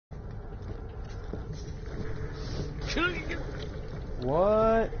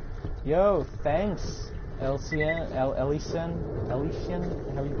What? Yo, thanks, Elisian, how you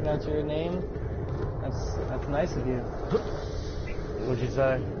pronounce your name? That's nice of you. What'd you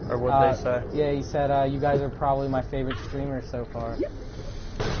say? Or what'd they say? Yeah, he said, you guys are probably my favorite streamers so far.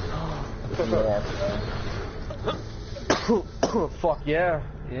 Fuck yeah.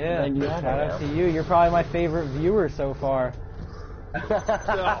 Yeah, shout out to you. You're probably my favorite viewer so far.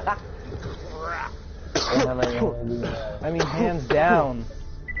 I mean, hands down.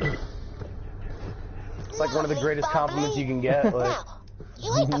 It's like one of the greatest compliments you can get. Like,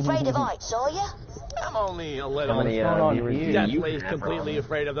 you ain't afraid of heights, are you? I'm only a little. What's going on here? Deathly completely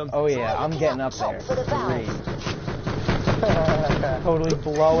afraid of them. Oh yeah, I'm getting up there. Totally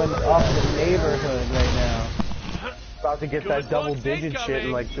blowing up the neighborhood right now. about to get that double-digit shit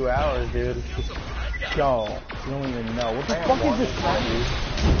in like 2 hours, dude. Yo, you don't even know. What the fuck is this Dragon?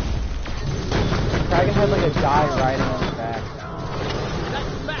 Dragon had like a guy riding on his back.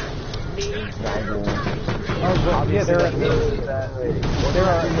 Oh, but, yeah, there are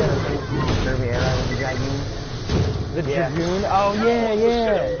the Dragoon. Oh yeah,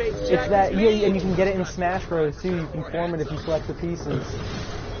 yeah. It's that. Yeah, and you can get it in Smash Bros too. You can form it if you collect the pieces.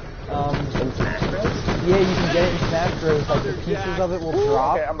 In Smash Bros? Yeah, you can get it in Smash Bros. Like the pieces of it will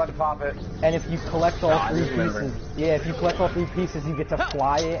drop. Okay, I'm about to pop it. And if you collect all three pieces, yeah, if you collect all three pieces, you get to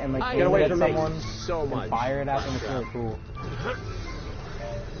fly it and like get away from someone and fire it at them. It's really cool.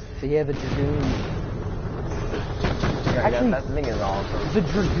 So yeah, the Dragoon. Actually, that thing is awesome. The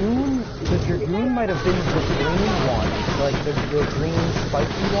Dragoon might have been the green one, like the green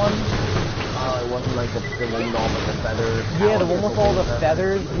spiky one. Oh, it wasn't like the one with all the feathers. Yeah, the one with all the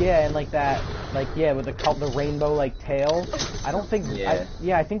feathers. Yeah, and like that, like yeah, with the rainbow like tail. I don't think.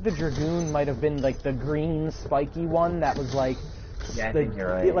 Yeah. I think the Dragoon might have been like the green spiky one that was like. Yeah, I think you're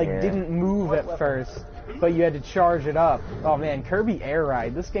right. It like didn't move at first, but you had to charge it up. Oh man, Kirby Air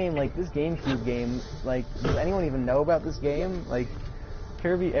Ride. This game, like this GameCube game, like does anyone even know about this game? Like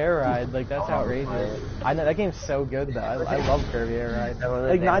Kirby Air Ride, like that's outrageous. I know that game's so good though. I love Kirby Air Ride.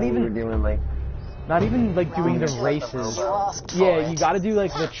 Like not even doing doing the races. Yeah, you got to do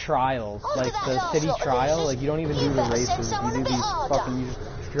like the trials, like the city trial. Like you don't even do the races. You do these fucking. You just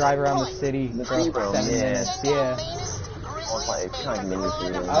drive around the city for 7 minutes. Yeah. Okay,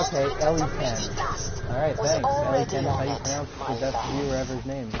 Ellie10. Alright, thanks. Ellie10 is how you pronounce the best viewer ever's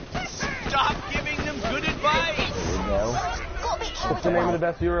name. Stop giving them good advice! There you go. What's the name of the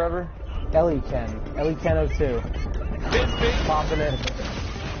best viewer ever? Ellie10. Ellie1002. Popping it.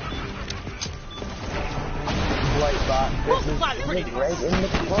 White spot. This is right in the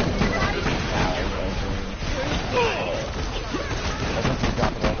front.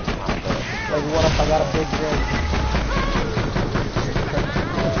 Like, what if I got a big drink?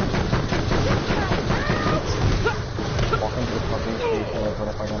 Walking to the fucking station, like, what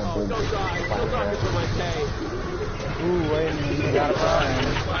if I got a big Ooh, wait, you got it fine.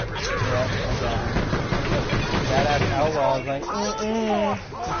 That outlaw is like,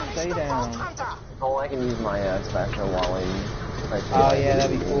 stay down. Oh, I can use my special walling. Oh yeah,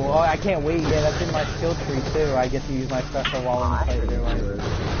 that'd be cool. Oh, I can't wait. Yeah, that's in my skill tree too. I get to use my special walling type too.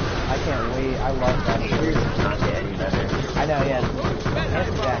 I can't wait. I love that. I know, yeah.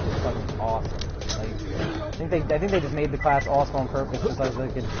 Handsome Jack is fucking awesome. Like, I think they just made the class awesome on purpose just as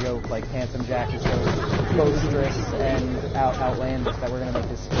like a joke. Like Handsome Jack is so boisterous and outlandish that we're gonna make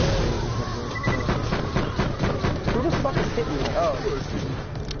this skill tree. Who the fuck is hitting me? Oh.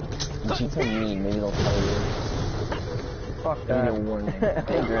 She told me, maybe they'll tell you. Fuck that. Maybe a warning.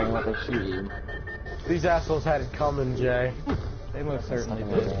 Figuring what they shoot you. These assholes had it coming, Jay. They most certainly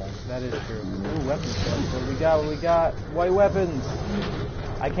did. That is true. Ooh, weapons. What we got? What we got? White weapons!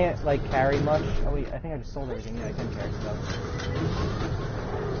 I can't, like, carry much. Oh, wait, I think I just sold everything. Yeah, I can carry stuff.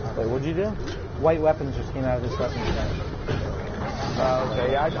 Wait, what'd you do? White weapons just came out of this weapon set.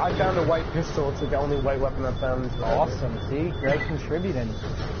 Okay, yeah, I found a white pistol. It's the only white weapon I've found. Awesome, see? Greg contributing.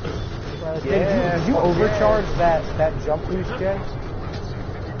 Yeah, did you overcharge that jump boost, Jay?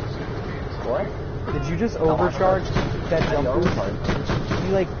 What? Did you just overcharge that jump boost?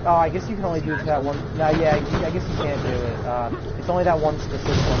 You like, oh, I guess you can only do it to that one. No, yeah, I guess you can't do it. It's only that one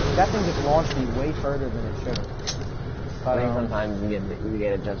specific one. That thing just launched me way further than it should have. I think sometimes you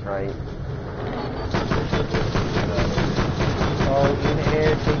get it just right. Oh, in the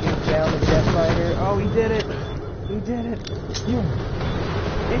air, taking down the jet fighter. Oh, he did it! He did it!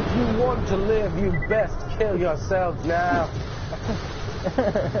 If you want to live, you best kill yourselves now.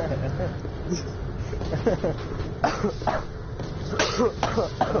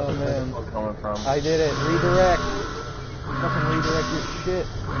 Oh man. I did it. Redirect. Fucking redirect your shit.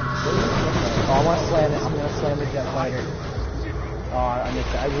 Oh, I want to slam it. I'm gonna slam the jet fighter. Oh, I missed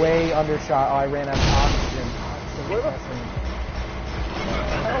it. I way undershot. Oh, I ran out of oxygen.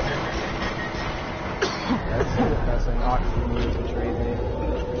 That's so depressing. Oxygen use betrayed me.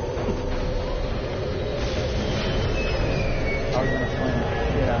 I was gonna slam it.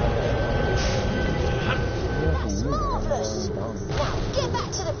 Get out of there. That's marvelous. Now, get back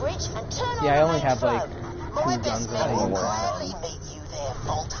to the bridge and turn on Yeah, I the only main have like phone. 2 guns that I use. I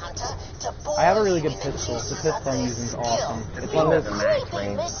I have a really good pistol. The pistol I'm using is awesome. It's one of those.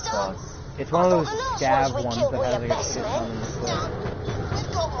 It's one of those scab ones that has like a shit ton in the clip.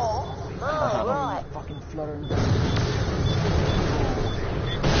 Right. Fucking fluttering.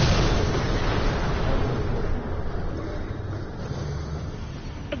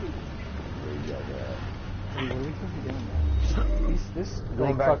 This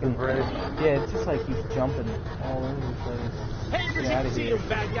Going like back fucking to bridge. Yeah, it's just like he's jumping all over the place. Hey, Get out of see here. you,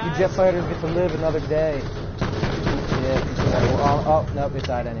 bad You guys. jet fighters get to live another day. Yeah. Oh, nope, it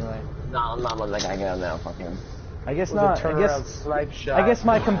died anyway. No, I'm not letting that guy get out now. Fuck him. I guess With a not. turnaround snipe shot. I guess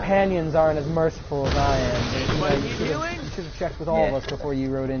my companions aren't as merciful as I am. Anybody You need should healing? have checked with all of us before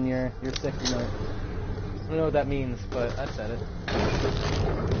you wrote in your sick note. I don't know what that means, but I said it.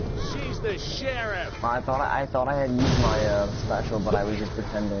 She's the sheriff. I thought I had used my special, but I was just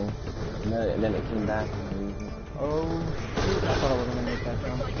pretending. And then it came back. Oh shoot! I thought I wasn't gonna make that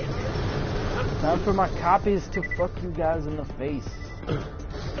jump. Time for my copies to fuck you guys in the face.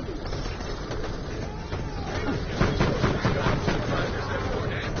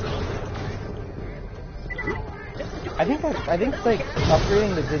 I think like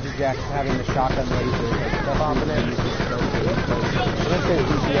upgrading the Digijack to having the shotgun laser, like stuff popping in. I think there's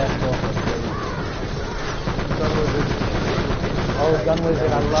DPS will upgrade. Gun Wizard. Oh, Gun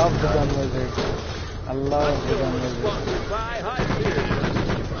Wizard! I love the Gun Wizard. I love the Gun Wizard.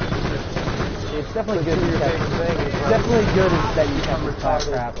 It's definitely good. It's definitely good that you kept the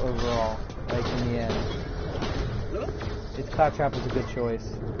Claptrap overall. Like in the end, Claptrap was a good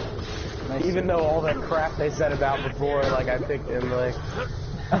choice. Nice. Even though all that crap they said about before, like I picked him, like.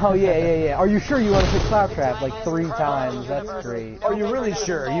 Oh yeah. Are you sure you want to pick Claptrap like 3 times? That's great. Are you really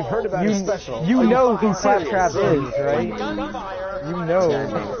sure? You've heard about his special. You know who Claptrap is, right? You know.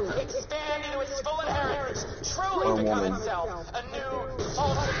 Expand into its full inheritance, truly Or become woman. itself, a new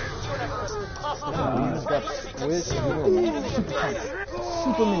alternate universe possible. He's got squish.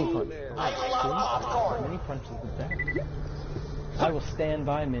 Super mini punch. Mini punch is the best. I will stand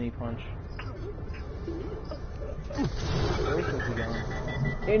by mini punch. Where's he going?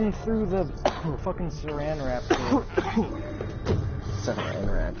 In through the fucking Saran wrap. Saran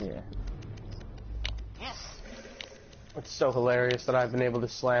wrap, yeah. It's so hilarious that I've been able to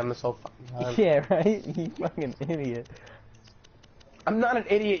slam this whole fucking time. Yeah, right? You fucking idiot. I'm not an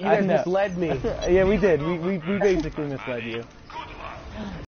idiot. You guys misled me. Yeah, we did. We basically misled you.